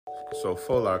So,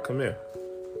 Fola, come here.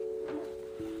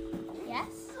 Yes,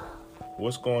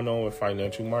 What's going on with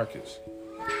financial markets?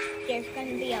 there's going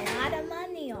to be a lot of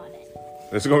money on it.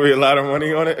 There's going to be a lot of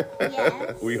money on it?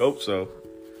 Yes. We hope so.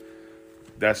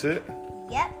 That's it?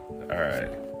 Yep. All right.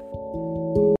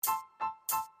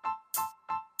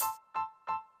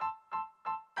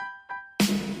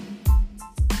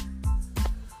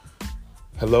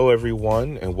 Hello,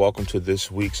 everyone, and welcome to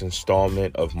this week's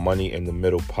installment of Money in the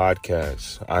Middle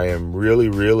podcast. I am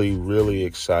really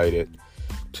excited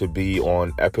to be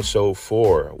on episode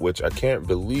 4, which I can't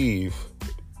believe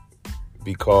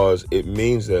because it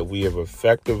means that we have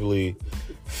effectively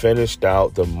finished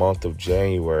out the month of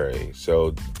January. So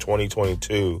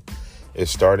 2022 is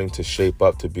starting to shape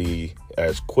up to be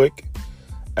as quick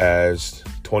as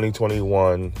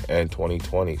 2021 and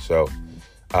 2020. So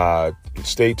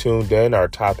stay tuned in. Our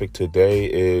topic today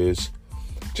is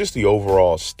just the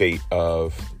overall state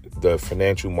of the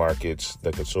financial markets,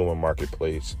 the consumer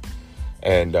marketplace,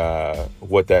 and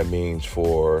what that means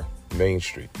for Main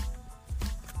Street.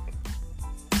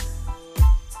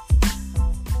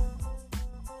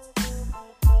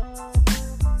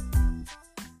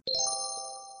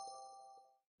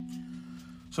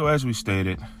 So as we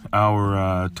stated,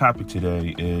 our topic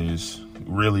today is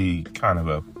really kind of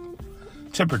a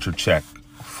temperature check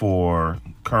for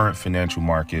current financial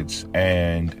markets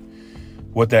and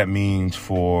what that means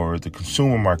for the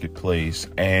consumer marketplace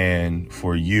and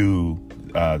for you,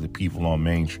 the people on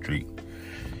Main Street.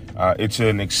 It's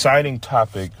an exciting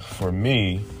topic for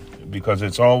me because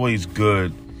it's always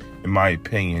good, in my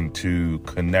opinion, to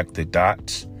connect the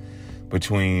dots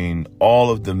between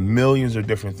all of the millions of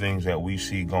different things that we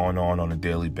see going on a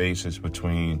daily basis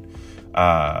between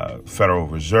Federal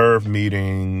Reserve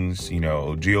meetings,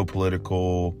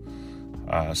 geopolitical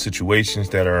situations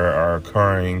that are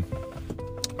occurring,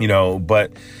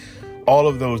 but all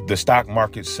of those, the stock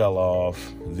market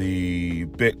sell-off, the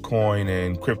Bitcoin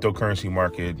and cryptocurrency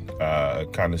market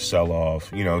kind of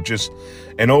sell-off, just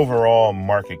an overall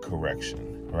market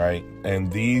correction, right?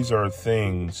 And these are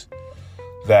things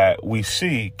that we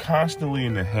see constantly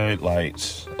in the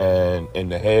headlights and in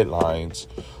the headlines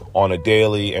on a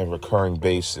daily and recurring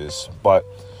basis. But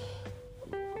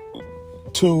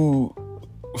too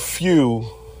few,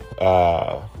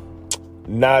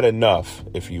 not enough,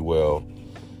 if you will,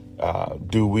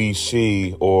 do we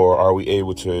see or are we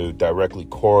able to directly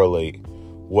correlate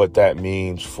what that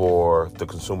means for the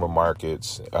consumer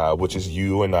markets, which is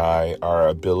you and I, our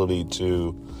ability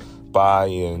to buy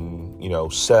and,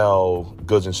 sell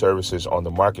goods and services on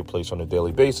the marketplace on a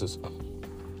daily basis.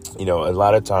 A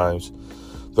lot of times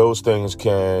those things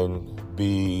can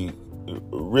be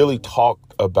really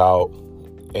talked about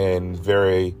in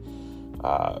very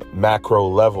macro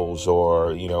levels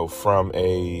or, from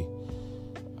a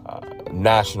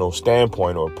national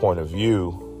standpoint or point of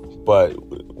view. But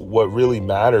what really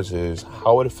matters is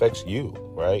how it affects you,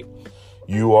 right?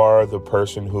 You are the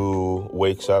person who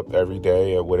wakes up every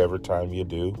day at whatever time you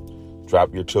do,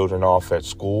 drop your children off at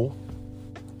school,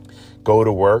 go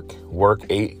to work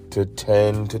 8 to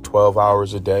 10 to 12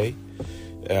 hours a day,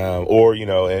 or,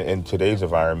 in today's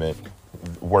environment,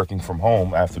 working from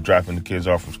home after dropping the kids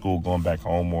off from school, going back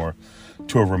home or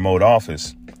to a remote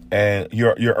office. And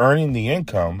you're earning the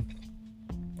income,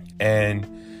 and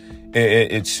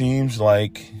it seems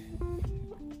like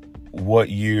what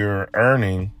you're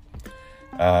earning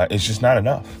it's just not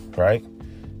enough, right?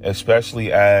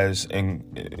 Especially as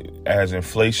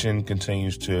inflation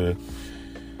continues to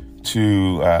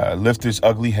lift its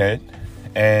ugly head,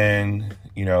 and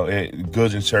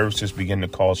goods and services begin to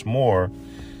cost more,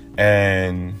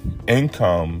 and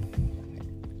income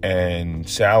and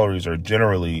salaries are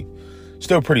generally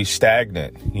still pretty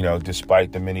stagnant,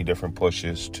 despite the many different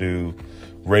pushes to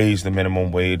raise the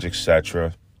minimum wage,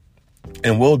 etc.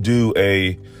 And we'll do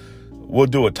a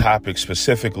topic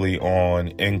specifically on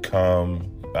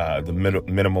income, the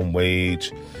minimum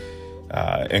wage,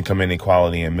 income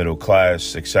inequality and middle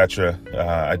class, etc.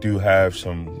 I do have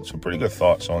some pretty good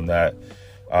thoughts on that,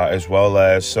 as well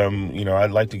as some,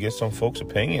 I'd like to get some folks'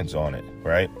 opinions on it,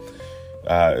 right?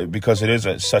 Because it is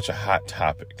such a hot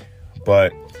topic.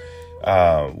 But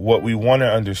what we want to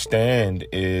understand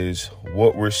is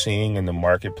what we're seeing in the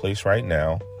marketplace right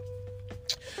now,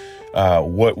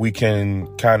 what we can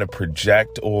kind of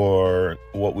project or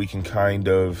what we can kind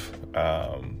of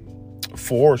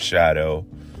foreshadow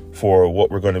for what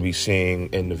we're going to be seeing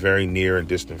in the very near and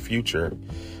distant future.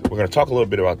 We're going to talk a little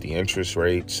bit about the interest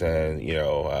rates and,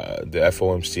 the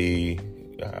FOMC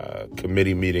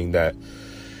committee meeting that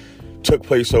took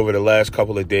place over the last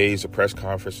couple of days, a press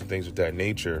conference and things of that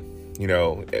nature.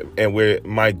 and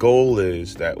my goal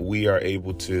is that we are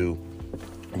able to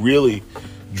really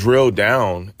drill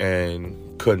down and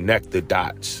connect the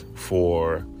dots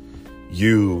for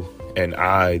you and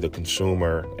I, the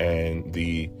consumer, and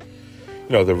the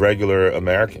regular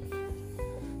American.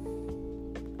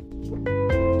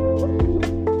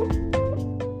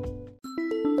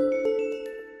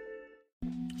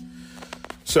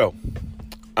 So,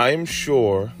 I'm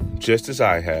sure, just as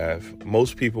I have,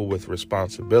 most people with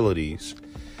responsibilities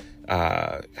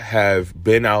have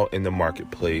been out in the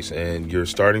marketplace, and you're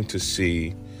starting to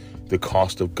see the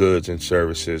cost of goods and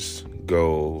services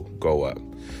go up.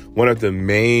 One of the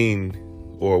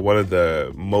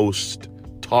most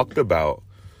talked about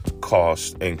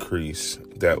cost increase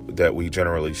that we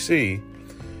generally see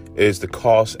is the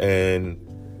cost in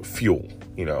fuel,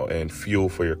 and fuel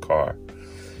for your car.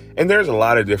 And there's a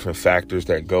lot of different factors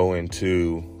that go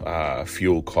into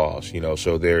fuel costs,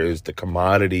 so there is the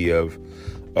commodity of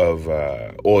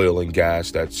oil and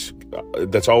gas that's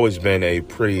always been a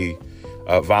pretty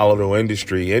volatile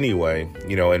industry anyway,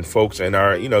 and folks and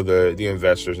our, the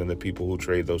investors and the people who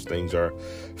trade those things are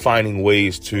finding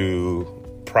ways to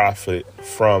profit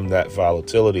from that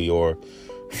volatility or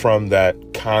from that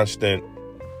constant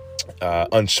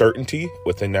uncertainty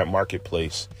within that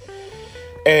marketplace.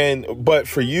 But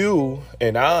for you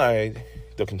and I,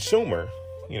 the consumer,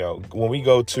 when we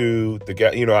go to the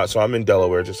gas, so I'm in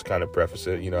Delaware, just to kind of preface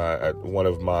it, one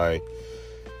of my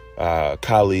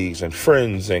colleagues and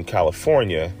friends in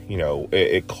California,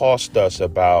 it cost us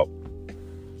about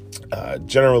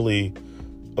generally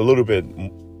a little bit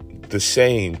the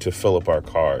same to fill up our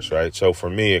cars, right? So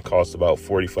for me, it cost about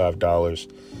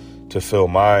 $45 to fill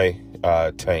my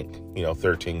tank,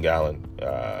 13-gallon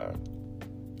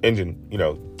engine,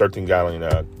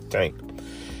 13-gallon tank.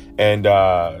 And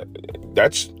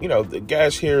that's, the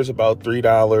gas here is about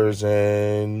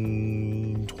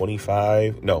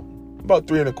 $3.25. No, about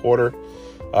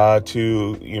 $3.25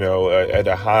 to, at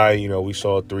a high, we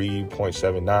saw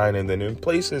 3.79. And then in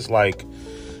places like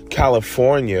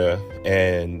California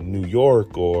and New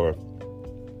York or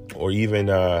even,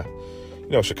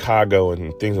 Chicago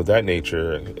and things of that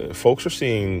nature, folks are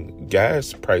seeing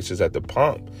gas prices at the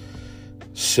pump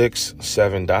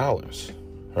 $6-7,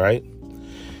 right?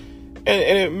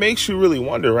 And it makes you really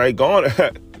wonder, right?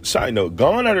 Side note,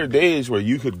 gone are the days where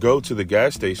you could go to the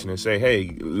gas station and say,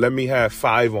 hey, let me have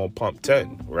 5 on pump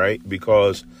 10, right?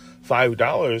 Because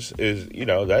 $5 is,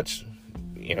 that's,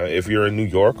 if you're in New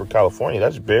York or California,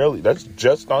 that's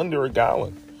just under a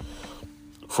gallon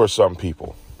for some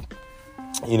people,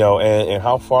 and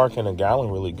how far can a gallon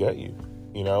really get you,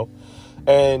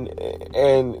 and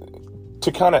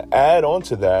to kind of add on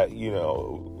to that,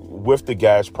 with the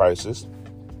gas prices,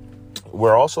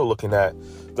 we're also looking at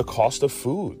the cost of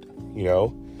food.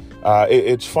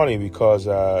 It's funny because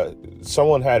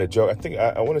someone had a joke. I think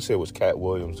I want to say it was Cat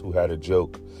Williams who had a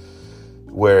joke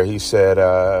where he said,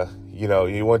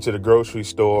 you went to the grocery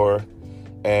store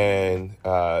and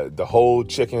the whole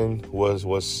chicken was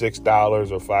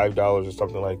 $6 or $5 or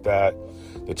something like that.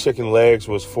 The chicken legs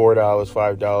was $4,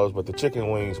 $5, but the chicken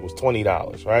wings was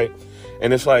 $20, right?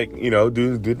 And it's like,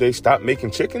 did they stop making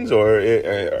chickens, or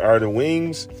are the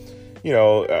wings,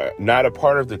 not a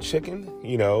part of the chicken?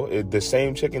 The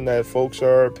same chicken that folks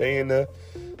are paying the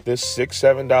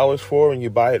 $6-7 for when you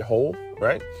buy it whole,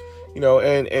 right?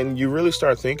 And you really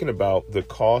start thinking about the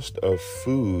cost of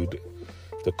food,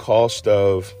 the cost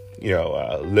of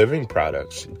living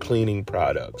products, cleaning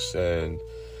products, and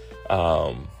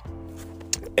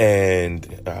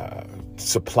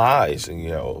supplies,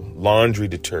 and laundry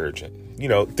detergent,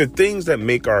 the things that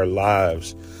make our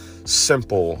lives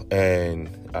simple and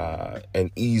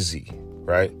easy,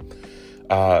 right?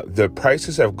 The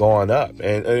prices have gone up,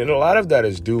 and a lot of that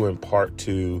is due in part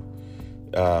to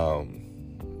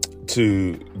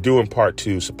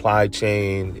supply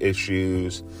chain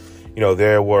issues.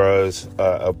 There was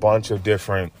a bunch of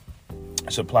different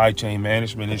supply chain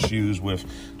management issues with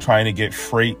trying to get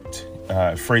freight.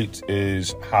 Freight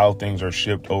is how things are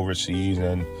shipped overseas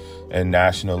and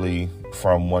nationally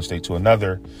from one state to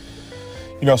another.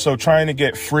 So trying to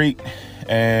get freight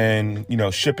and,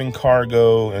 shipping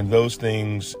cargo and those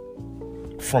things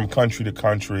from country to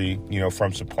country,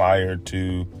 from supplier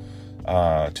to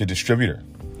distributor.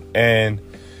 And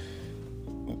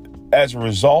as a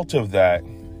result of that,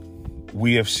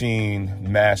 we have seen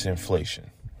mass inflation,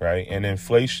 right? And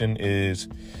inflation is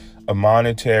a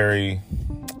monetary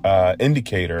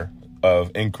indicator of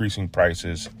increasing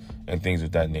prices and things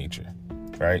of that nature,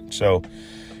 right? So,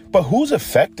 but who's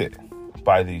affected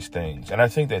by these things? And I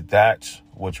think that that's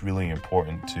what's really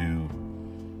important to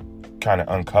kind of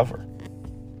uncover.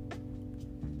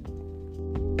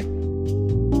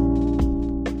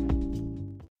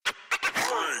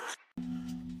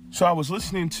 So I was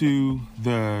listening to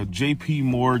the JP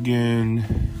Morgan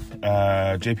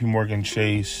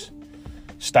Chase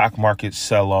stock market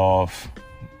sell-off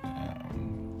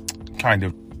kind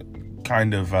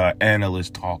of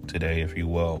analyst talk today, if you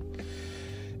will.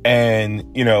 And,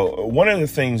 one of the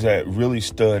things that really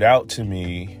stood out to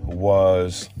me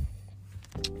was,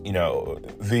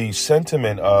 the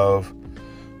sentiment of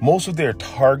most of their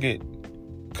targeted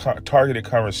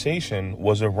conversation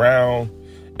was around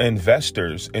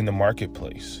investors in the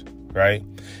marketplace, right?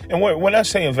 And when I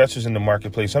say investors in the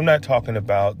marketplace, I'm not talking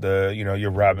about the,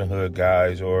 your Robinhood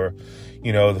guys or,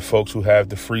 the folks who have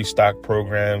the free stock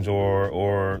programs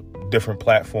or different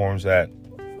platforms that,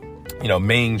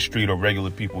 Main Street or regular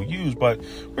people use. But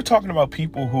we're talking about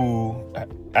people who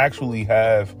actually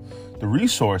have the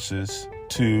resources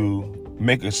to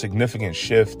make a significant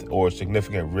shift or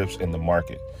significant rips in the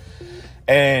market.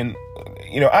 And,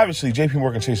 obviously JP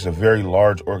Morgan Chase is a very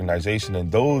large organization,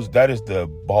 and that is the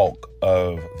bulk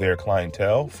of their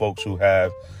clientele, folks who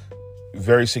have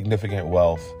very significant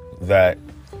wealth that,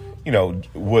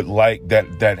 would like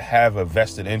that have a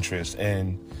vested interest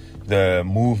in the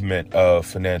movement of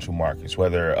financial markets,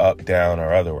 whether up, down,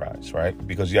 or otherwise, right?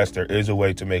 Because yes, there is a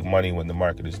way to make money when the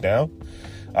market is down,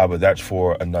 but that's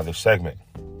for another segment,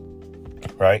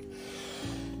 right?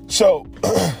 So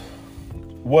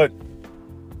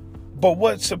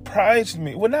what surprised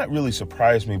me, well, not really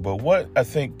surprised me, but what I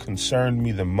think concerned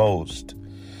me the most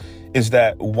is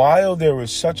that while there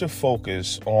was such a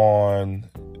focus on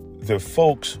the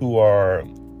folks who are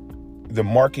the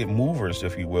market movers,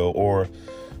 if you will, or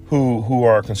who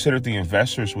are considered the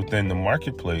investors within the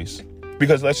marketplace,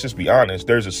 because let's just be honest,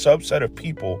 there's a subset of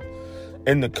people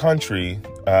in the country,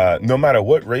 no matter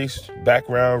what race,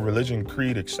 background, religion,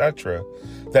 creed, etc.,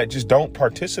 that just don't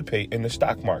participate in the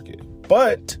stock market.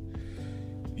 But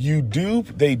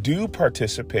they do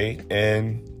participate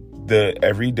in the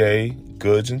everyday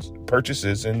goods and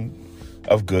purchases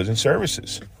of goods and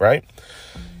services, right?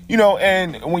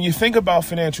 And when you think about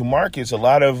financial markets, a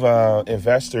lot of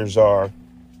investors are,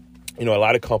 a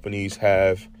lot of companies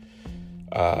have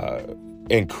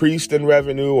increased in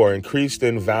revenue or increased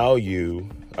in value.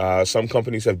 Some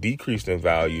companies have decreased in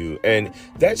value, and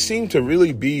that seemed to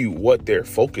really be what their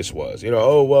focus was. We've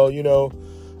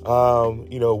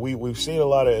seen a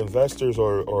lot of investors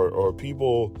or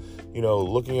people,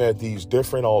 looking at these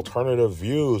different alternative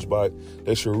views, but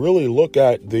they should really look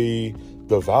at the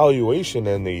valuation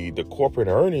and the corporate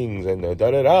earnings and the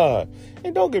da-da-da.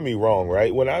 And don't get me wrong,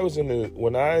 right? When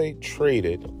I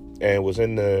traded and was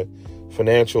in the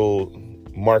financial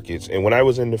markets,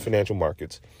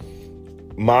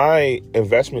 my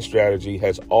investment strategy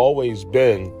has always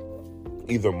been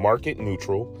either market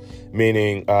neutral,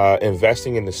 meaning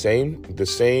investing in the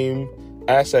same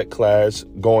asset class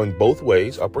going both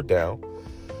ways, up or down,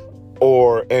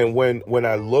 and when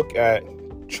I look at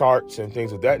charts and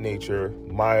things of that nature,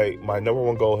 my number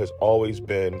one goal has always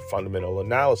been fundamental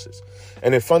analysis.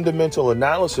 And in fundamental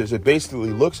analysis, it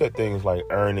basically looks at things like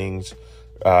earnings,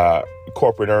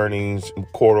 corporate earnings,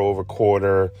 quarter over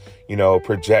quarter,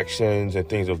 projections and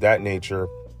things of that nature,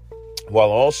 while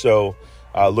also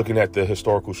looking at the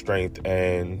historical strength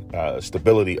and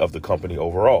stability of the company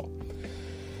overall.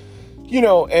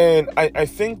 And I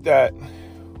think that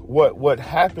what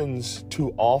happens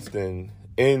too often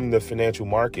in the financial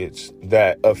markets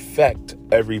that affect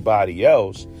everybody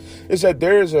else is that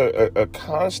there is a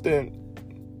constant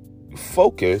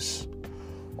focus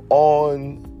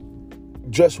on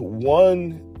just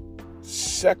one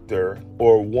sector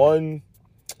or one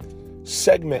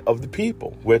segment of the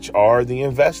people, which are the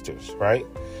investors, right?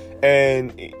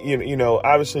 And,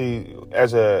 obviously,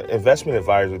 as an investment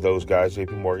advisor, those guys,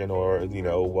 JP Morgan or,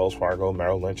 Wells Fargo,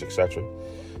 Merrill Lynch, etc.,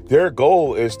 their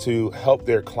goal is to help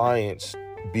their clients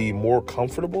be more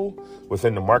comfortable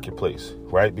within the marketplace,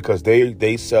 right? Because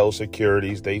they sell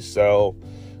securities, they sell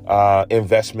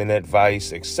investment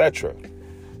advice, etc.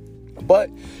 But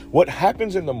what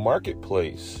happens in the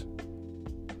marketplace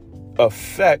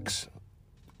affects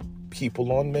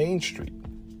people on Main Street,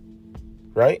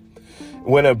 right?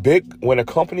 When a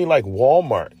company like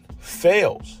Walmart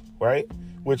fails, right?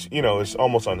 Which, it's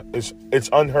almost it's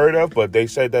unheard of, but they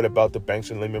said that about the banks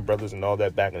and Lehman Brothers and all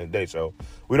that back in the day. So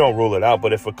we don't rule it out.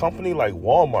 But if a company like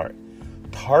Walmart,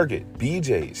 Target,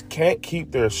 BJ's can't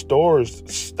keep their stores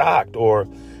stocked, or,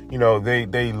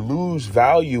 they lose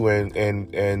value and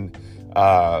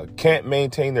can't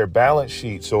maintain their balance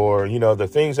sheets, or, the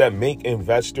things that make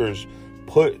investors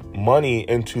put money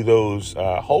into those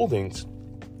holdings,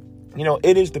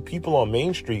 it is the people on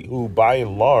Main Street who, by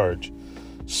and large,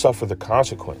 suffer the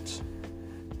consequence,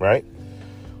 right?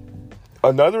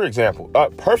 Another example,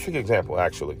 a perfect example,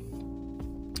 actually.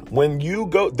 When you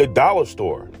go the dollar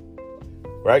store,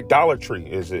 right? Dollar Tree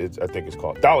I think it's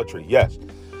called Dollar Tree. Yes.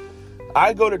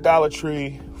 I go to Dollar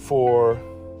Tree for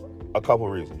a couple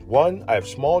of reasons. One, I have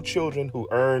small children who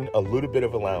earn a little bit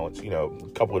of allowance, a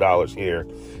couple of dollars here.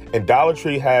 And Dollar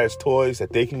Tree has toys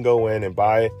that they can go in and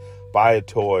buy a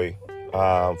toy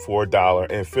for $1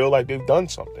 and feel like they've done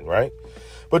something, right?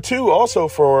 But two, also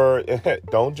for,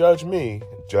 don't judge me,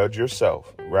 judge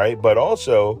yourself, right? But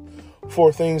also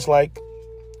for things like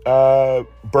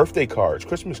birthday cards,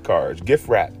 Christmas cards, gift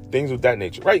wrap, things of that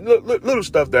nature, right? Little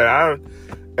stuff that I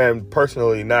am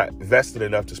personally not vested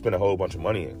enough to spend a whole bunch of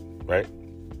money in, right?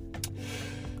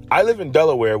 I live in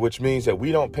Delaware, which means that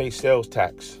we don't pay sales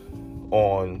tax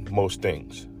on most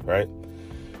things, right?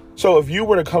 So if you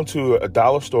were to come to a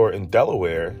dollar store in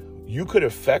Delaware, you could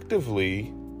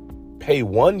effectively pay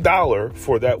 $1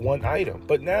 for that one item.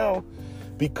 But now,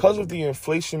 because of the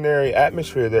inflationary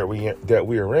atmosphere that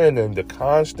we are in and the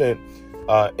constant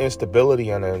instability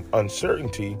and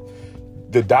uncertainty,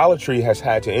 the Dollar Tree has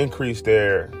had to increase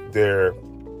their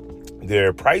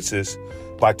prices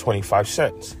by 25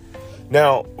 cents.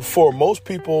 Now, for most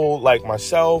people like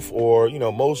myself or,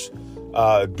 most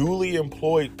duly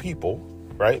employed people,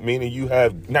 right? Meaning you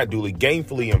have not duly,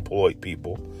 gainfully employed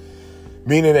people,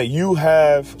 meaning that you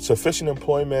have sufficient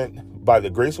employment by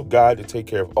the grace of God to take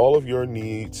care of all of your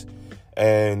needs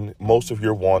and most of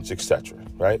your wants, etc.,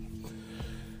 right?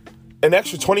 An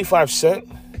extra 25 cents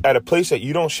at a place that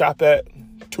you don't shop at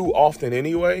too often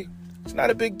anyway, it's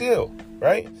not a big deal,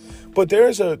 right? But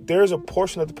there's a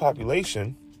portion of the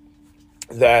population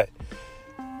that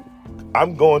says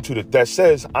I'm going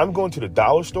to the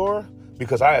dollar store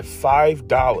because I have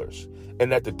 $5,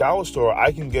 and at the dollar store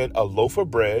I can get a loaf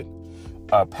of bread,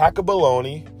 a pack of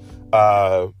bologna,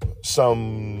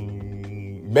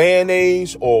 some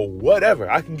mayonnaise or whatever.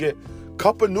 I can get a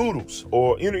cup of noodles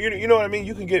or you know what I mean.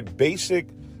 You can get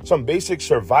some basic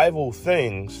survival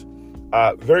things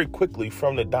very quickly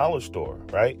from the dollar store,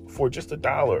 right? For just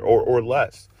 $1 or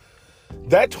less.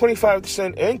 That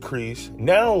 25% increase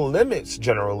now limits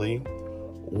generally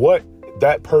what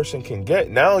that person can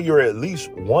get. Now you're at least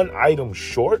one item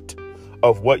short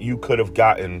of what you could have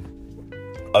gotten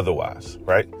otherwise,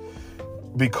 right?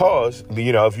 Because,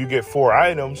 if you get 4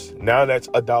 items, now that's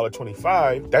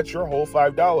 $1.25. That's your whole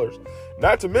 $5.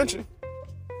 Not to mention,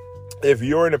 if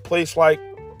you're in a place like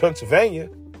Pennsylvania,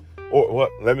 or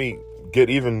let me get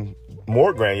even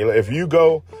more granular. If you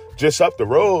go just up the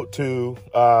road to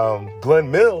Glen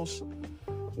Mills,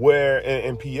 where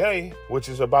in PA, which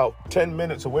is about 10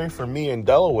 minutes away from me in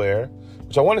Delaware,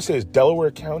 which I want to say is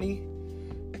Delaware County,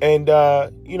 and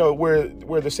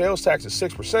where the sales tax is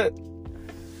 6%.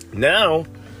 Now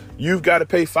you've got to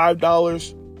pay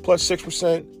 $5 plus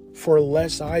 6% for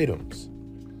less items,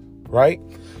 right?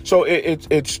 So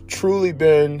it's truly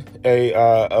been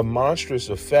a monstrous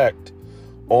effect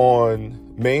on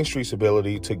Main Street's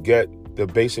ability to get the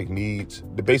basic needs,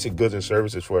 the basic goods and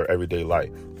services for everyday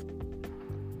life.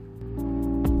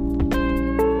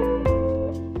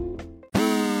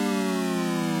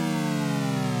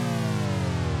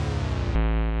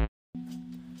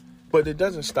 But it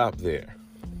doesn't stop there,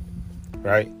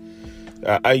 right?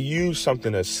 I use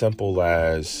something as simple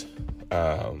as,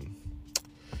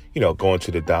 going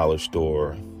to the dollar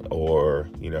store, or,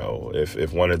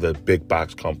 if one of the big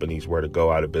box companies were to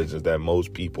go out of business that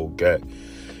most people get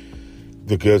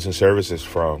the goods and services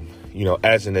from,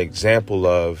 as an example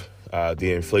of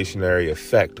the inflationary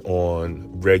effect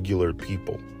on regular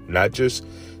people, not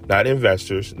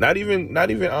investors, not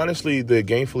even honestly the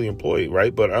gainfully employed,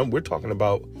 right? But we're talking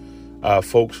about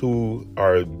folks who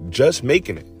are just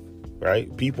making it,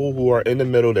 right? People who are in the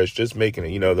middle that's just making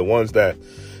it, the ones that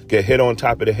get hit on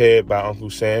top of the head by Uncle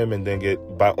Sam and then get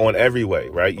on every way,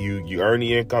 right? You earn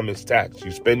the income, it's taxed.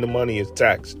 You spend the money, it's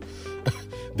taxed.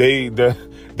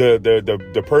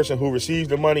 The person who receives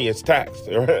the money is taxed,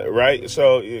 right?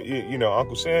 So,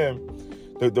 Uncle Sam,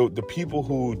 the people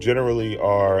who generally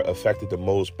are affected the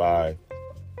most by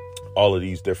all of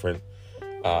these different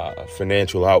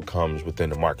financial outcomes within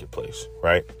the marketplace,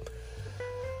 right?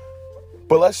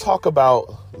 But let's talk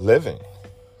about living,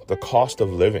 the cost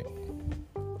of living,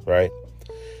 right?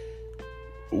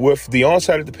 With the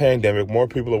onset of the pandemic, more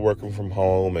people are working from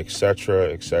home, et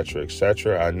cetera, et cetera, et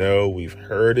cetera. I know we've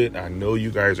heard it. I know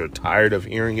you guys are tired of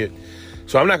hearing it.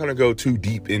 So I'm not going to go too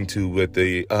deep into what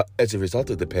as a result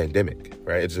of the pandemic,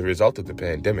 right? As a result of the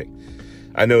pandemic,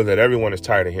 I know that everyone is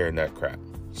tired of hearing that crap.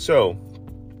 So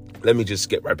let me just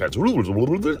skip right past. All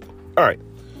right.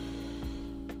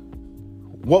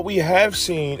 What we have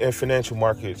seen in financial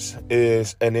markets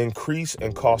is an increase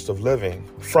in cost of living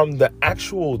from the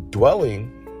actual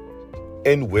dwelling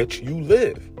in which you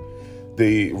live.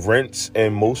 The rents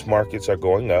in most markets are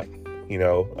going up.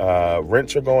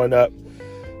 Rents are going up.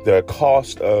 The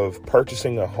cost of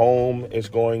purchasing a home is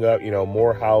going up.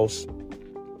 More house,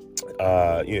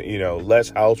 less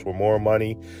house for more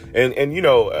money. And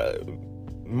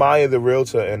Maya, the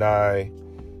realtor, and I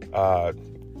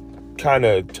kind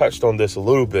of touched on this a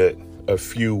little bit a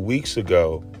few weeks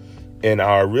ago in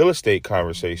our real estate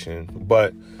conversation.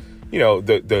 But,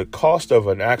 the cost of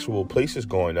an actual place is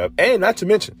going up. And not to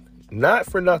mention, not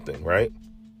for nothing, right?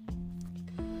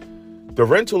 The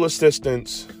rental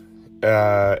assistance,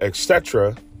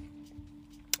 etc.,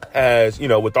 has,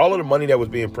 with all of the money that was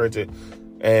being printed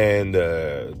and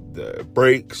the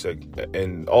breaks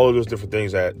and all of those different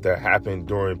things that happened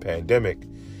during the pandemic,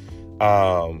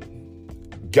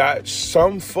 got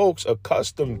some folks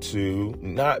accustomed to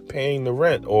not paying the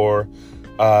rent or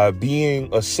being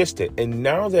assisted. And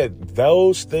now that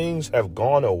those things have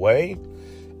gone away,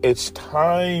 it's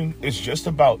just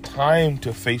about time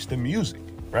to face the music,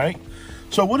 right?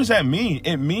 So what does that mean?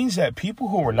 It means that people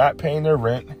who were not paying their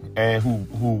rent and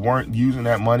who weren't using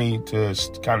that money to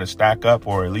kind of stack up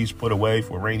or at least put away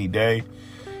for a rainy day,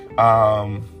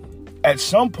 at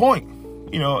some point,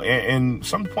 and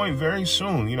some point very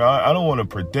soon, I don't want to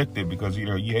predict it because,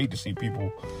 you hate to see people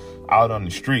out on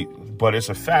the street, but it's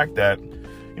a fact that,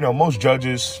 most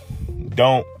judges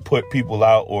don't put people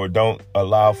out or don't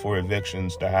allow for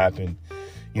evictions to happen,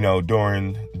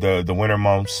 during the winter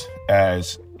months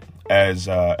as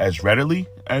readily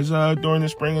as during the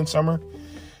spring and summer.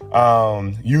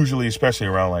 Usually, especially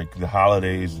around like the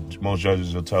holidays, most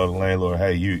judges will tell the landlord,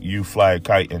 hey, you fly a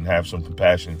kite and have some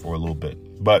compassion for a little bit.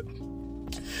 But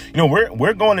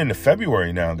we're going into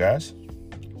February now, guys,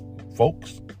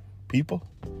 folks, people.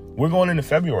 We're going into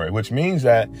February, which means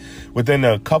that within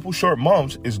a couple short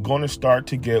months, it's going to start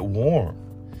to get warm,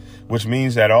 which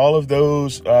means that all of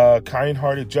those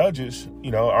kind-hearted judges,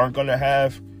 aren't going to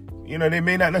have, they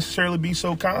may not necessarily be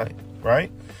so kind,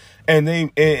 right? And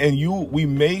we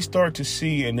may start to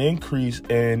see an increase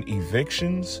in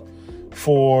evictions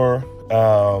for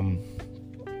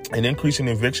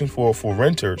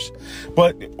renters.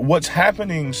 But what's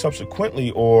happening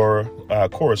subsequently or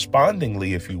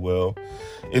correspondingly, if you will,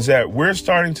 is that we're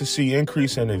starting to see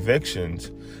increase in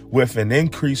evictions with an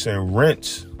increase in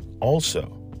rents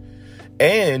also.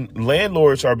 And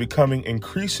landlords are becoming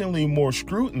increasingly more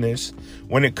scrutinous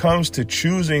when it comes to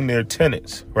choosing their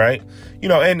tenants, right?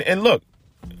 And look,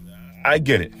 I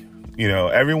get it.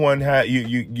 Everyone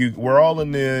we're all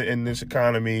in this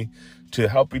economy to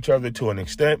help each other to an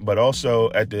extent, but also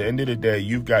at the end of the day,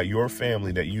 you've got your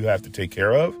family that you have to take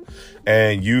care of,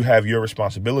 and you have your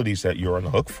responsibilities that you're on the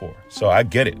hook for. So I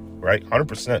get it, right?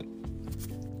 100%.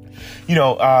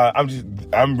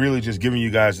 I'm really just giving you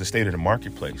guys the state of the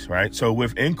marketplace, right? So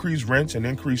with increased rents and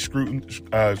increased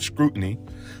scrutiny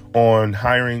on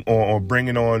hiring or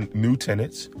bringing on new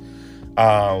tenants,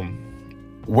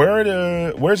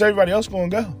 where's everybody else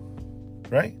going to go,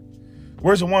 right?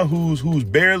 Where's the one who's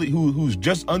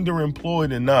just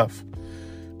underemployed enough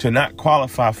to not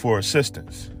qualify for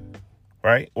assistance,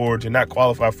 right? Or to not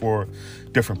qualify for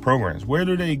different programs? Where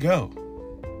do they go?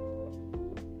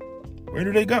 Where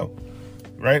do they go?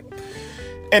 Right?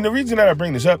 And the reason that I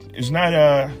bring this up is not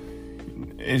a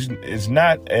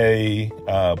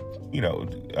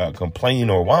complain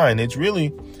or whine. It's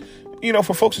really,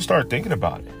 for folks to start thinking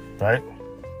about it, right?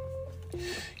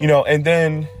 And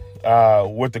then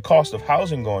with the cost of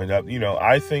housing going up,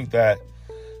 I think that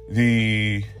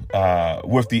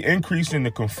with the increase in the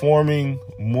conforming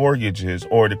mortgages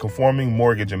or the conforming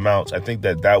mortgage amounts, I think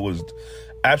that was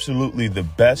absolutely the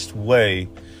best way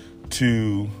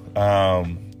to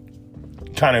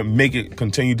kind of make it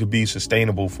continue to be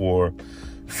sustainable for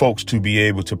folks to be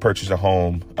able to purchase a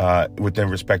home within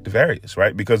respective areas,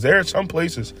 right? Because there are some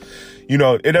places,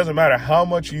 it doesn't matter how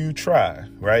much you try,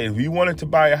 right? If you wanted to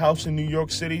buy a house in New York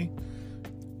City,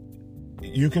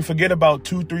 you can forget about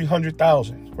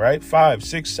 200,000-300,000, right? 500,000,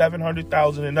 600,000,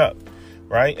 700,000 and up,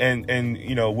 right? And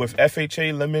with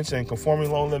FHA limits and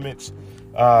conforming loan limits,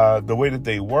 the way that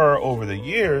they were over the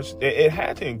years, it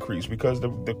had to increase because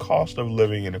the cost of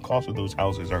living and the cost of those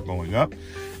houses are going up,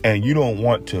 and you don't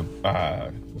want to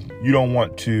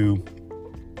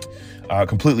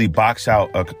completely box out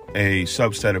a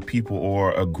subset of people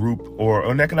or a group or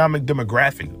an economic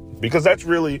demographic Because that's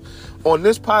really, on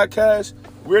this podcast,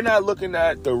 we're not looking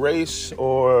at the race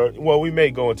we may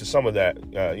go into some of that,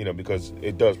 because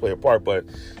it does play a part. But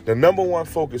the number one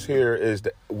focus here is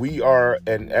that we are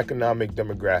an economic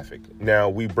demographic. Now,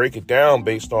 we break it down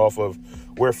based off of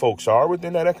where folks are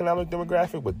within that economic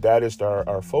demographic, but that is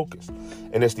our focus.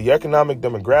 And it's the economic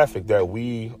demographic that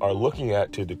we are looking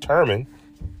at to determine,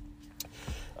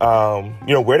 where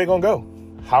they're going to go.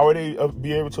 How are they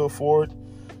be able to afford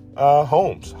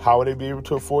homes? How would they be able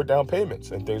to afford down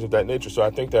payments and things of that nature? So I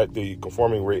think that the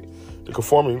conforming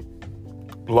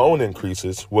loan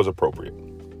increases was appropriate.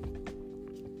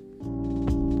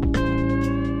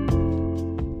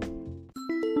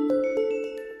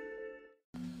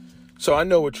 So I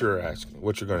know what you're asking,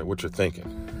 what you're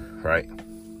thinking, right?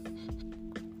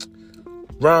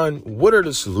 Ron, what are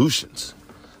the solutions?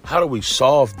 How do we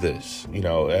solve this?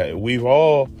 We've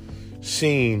all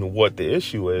seen what the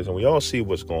issue is, and we all see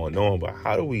what's going on, but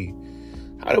how do we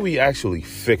actually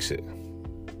fix it?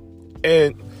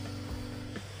 And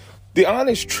the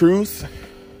honest truth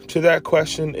to that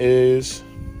question is,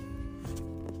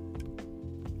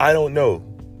 I don't know,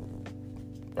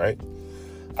 right?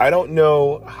 I don't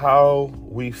know how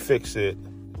we fix it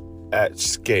at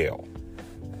scale.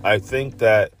 I think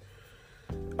that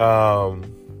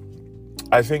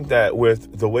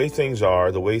with the way things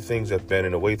are, the way things have been,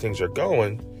 and the way things are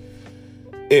going,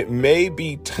 it may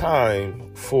be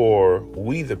time for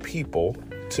we the people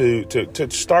to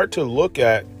start to look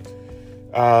at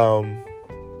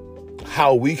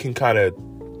how we can kind of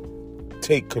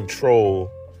take control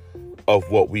of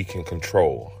what we can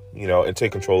control, and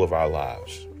take control of our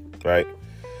lives, right?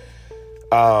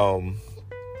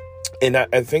 And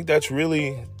I think that's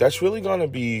really going to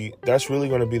be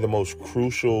the most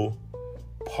crucial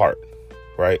part,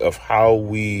 right, of how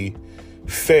we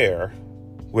fare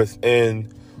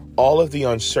within all of the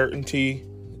uncertainty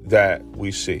that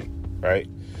we see, right?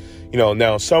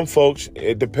 Now some folks,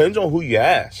 it depends on who you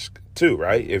ask too,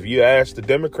 right? If you ask the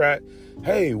Democrat,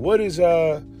 hey,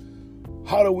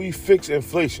 how do we fix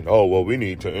inflation? Oh, well, we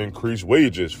need to increase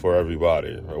wages for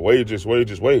everybody, or wages,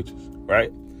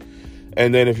 right?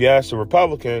 And then if you ask the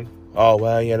Republican, oh,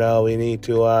 well, we need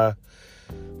to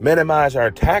minimize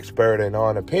our tax burden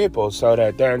on the people so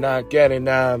that they're not getting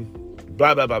blah,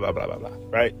 blah, blah, blah, blah, blah, blah,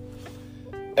 right?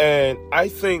 And I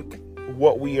think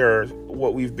what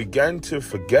we've begun to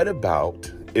forget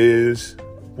about is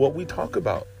what we talk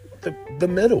about, the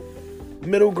middle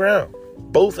ground,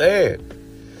 both and.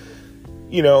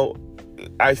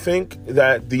 I think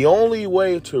that the only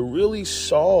way to really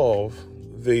solve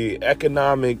the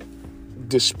economic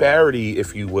disparity,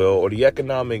 if you will, or the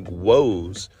economic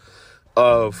woes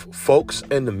of folks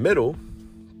in the middle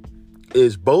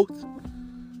is both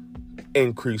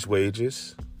increase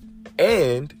wages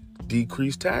and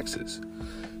decrease taxes.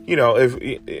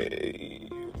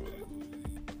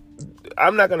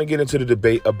 I'm not going to get into the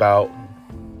debate about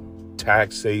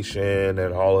taxation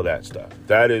and all of that stuff.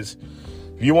 That is,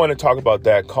 if you want to talk about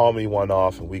that, call me one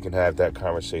off and we can have that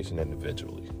conversation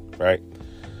individually, right?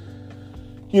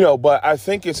 But I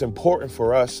think it's important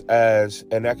for us as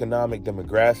an economic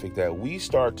demographic that we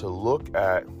start to look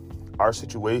at our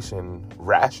situation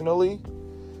rationally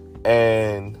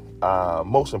and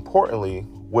most importantly,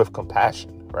 with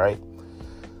compassion, right?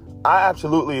 I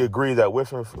absolutely agree that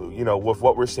with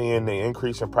what we're seeing, the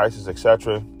increase in prices,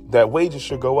 etc., that wages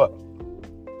should go up.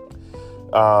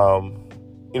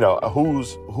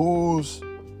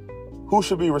 Who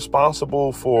should be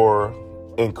responsible for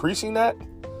increasing that?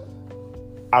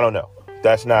 I don't know.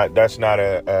 That's not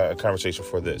a conversation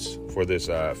for this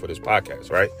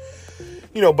podcast, right?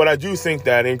 But I do think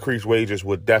that increased wages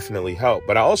would definitely help.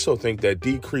 But I also think that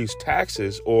decreased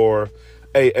taxes or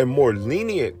a more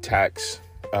lenient tax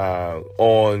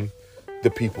on the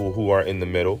people who are in the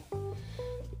middle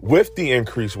with the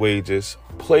increased wages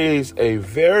plays a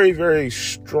very, very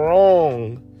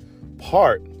strong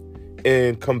part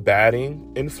in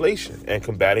combating inflation and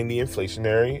combating the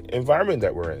inflationary environment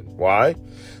that we're in. Why?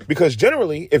 Because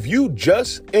generally, if you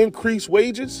just increase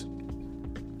wages,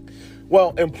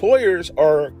 well, employers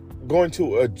are going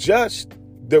to adjust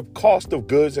the cost of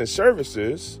goods and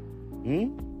services,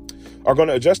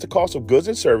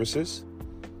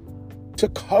 to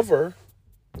cover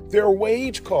their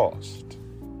wage cost,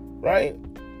 right?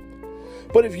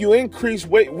 But if you increase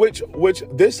which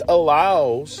this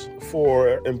allows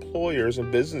for employers and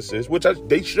businesses, which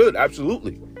they should,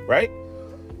 absolutely, right?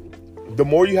 The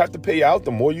more you have to pay out,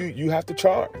 the more you have to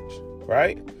charge,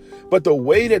 right? But the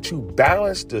way that you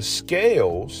balance the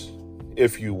scales,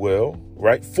 if you will,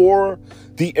 right, for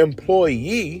the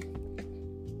employee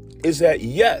is that,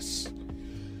 yes,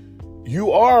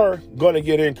 you are going to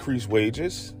get increased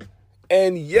wages.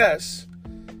 And yes,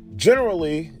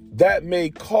 generally, that may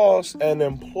cause an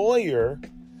employer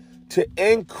to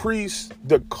increase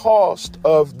the cost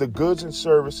of the goods and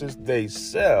services they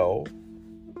sell.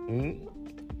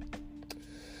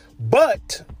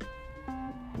 But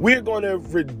we're going to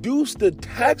reduce the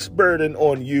tax burden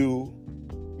on you,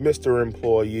 Mr.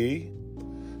 Employee,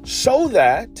 so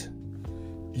that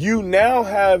you now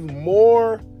have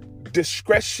more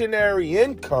discretionary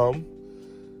income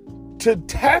to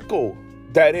tackle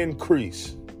that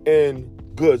increase in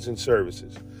goods and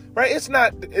services, right? It's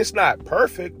not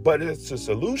perfect, but it's a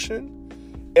solution,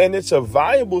 and it's a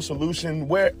viable solution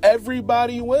where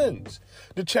everybody wins.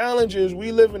 The challenge is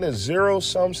we live in a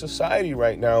zero-sum society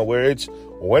right now where it's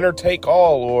winner take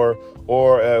all or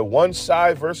one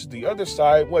side versus the other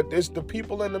side. What is the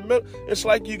people in the middle? It's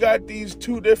like you got these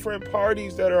two different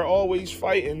parties that are always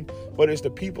fighting, but it's the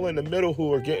people in the middle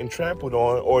who are getting trampled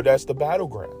on, or that's the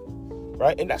battleground,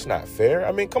 right? And that's not fair.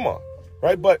 I mean, come on,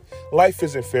 right? But life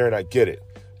isn't fair, and I get it.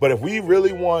 But if we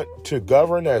really want to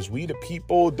govern as we the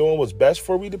people, doing what's best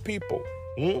for we the people,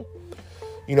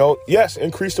 yes,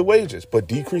 increase the wages, but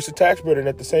decrease the tax burden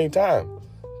at the same time.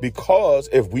 Because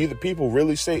if we the people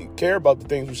really care about the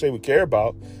things we say we care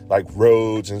about, like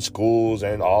roads and schools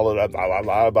and all of that,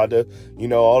 about the,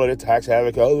 all of the tax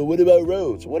havoc. Oh, what about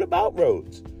roads? What about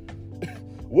roads?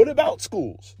 What about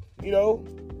schools?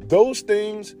 Those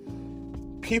things,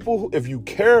 people, if you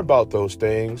care about those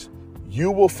things,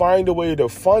 you will find a way to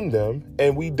fund them.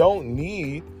 And we don't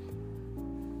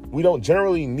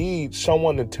generally need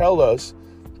someone to tell us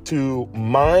to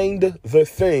mind the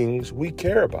things we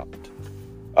care about.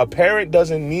 A parent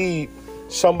doesn't need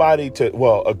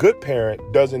a good parent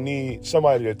doesn't need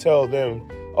somebody to tell them,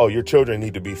 oh, your children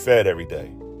need to be fed every day.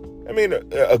 I mean,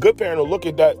 a good parent will look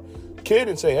at that kid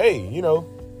and say, hey,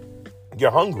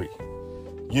 you're hungry.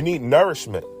 You need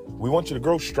nourishment. We want you to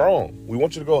grow strong. We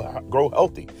want you to grow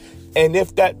healthy. And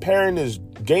if that parent is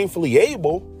gainfully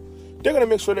able, they're going to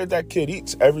make sure that kid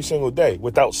eats every single day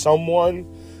without someone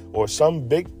or some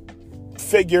big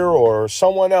figure or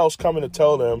someone else coming to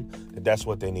tell them that that's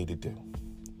what they need to do.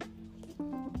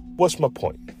 What's my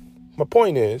point? My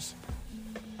point is,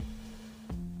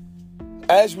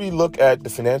 as we look at the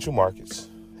financial markets,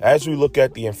 as we look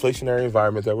at the inflationary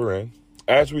environment that we're in,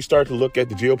 as we start to look at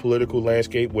the geopolitical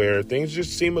landscape where things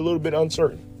just seem a little bit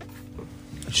uncertain,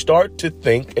 start to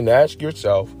think and ask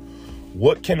yourself,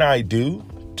 what can I do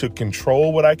to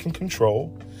control what I can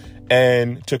control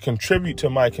and to contribute to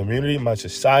my community, my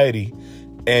society,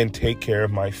 and take care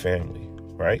of my family,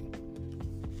 right?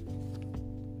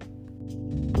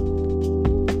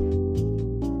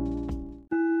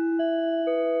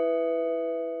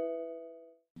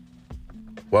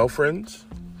 Well, friends,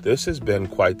 this has been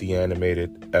quite the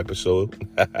animated episode.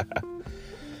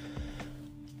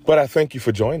 But I thank you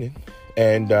for joining.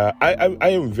 And I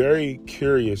am very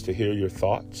curious to hear your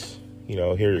thoughts,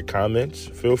 hear your comments.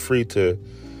 Feel free to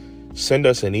send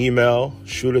us an email,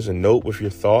 shoot us a note with your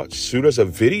thoughts, shoot us an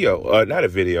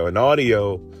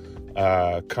audio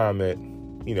comment,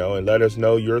 and let us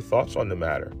know your thoughts on the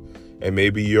matter. And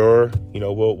maybe we'll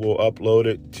upload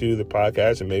it to the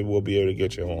podcast and maybe we'll be able to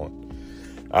get you on.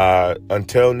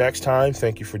 Until next time,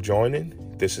 thank you for joining.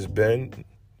 This has been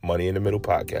Money in the Middle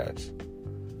Podcast.